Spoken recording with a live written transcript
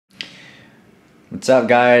What's up,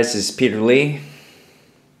 guys? This is Peter Lee.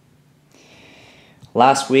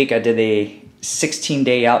 Last week I did a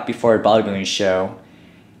 16-day out before a bodybuilding show,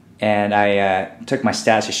 and I took my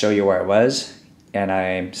stats to show you where I was, and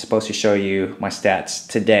I'm supposed to show you my stats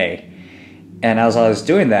today. And as I was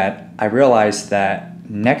doing that, I realized that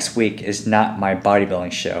next week is not my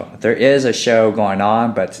bodybuilding show. There is a show going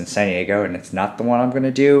on, but it's in San Diego, and it's not the one I'm going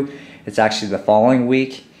to do. It's actually the following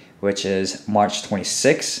week, which is March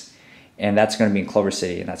 26th. And that's going to be in Clover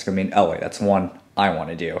City, and that's going to be in LA. That's the one I want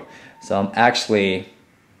to do. So I'm actually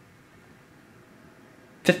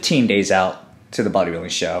 15 days out to the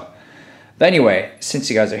bodybuilding show. But anyway, since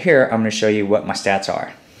you guys are here, I'm going to show you what my stats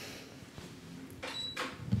are.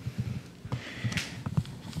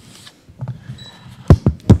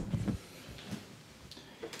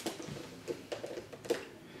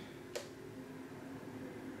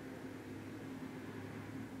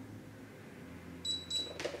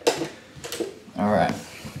 Alright,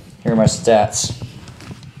 here are my stats.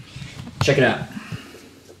 Check it out.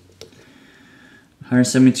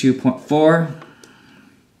 172.4.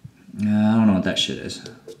 I don't know what that shit is.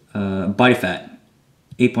 Body fat,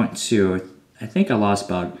 8.2. I think I lost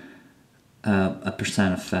about a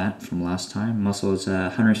percent of fat from last time. Muscle is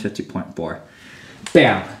 150.4.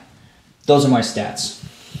 Bam! Those are my stats.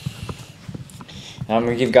 Now I'm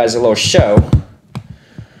going to give you guys a little show.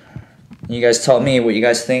 You guys tell me what you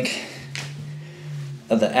guys think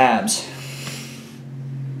of the abs.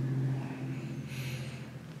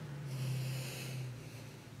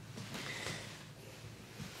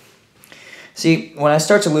 See, when I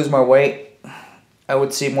start to lose my weight, I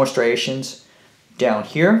would see more striations down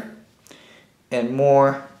here and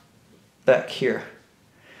more back here.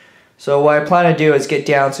 So what I plan to do is get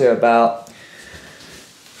down to about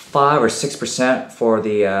 5 or 6% for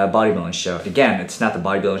the bodybuilding show. Again, it's not the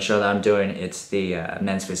bodybuilding show that I'm doing, it's the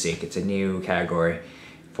men's physique. It's a new category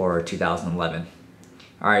for 2011.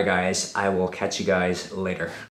 Alright guys, I will catch you guys later.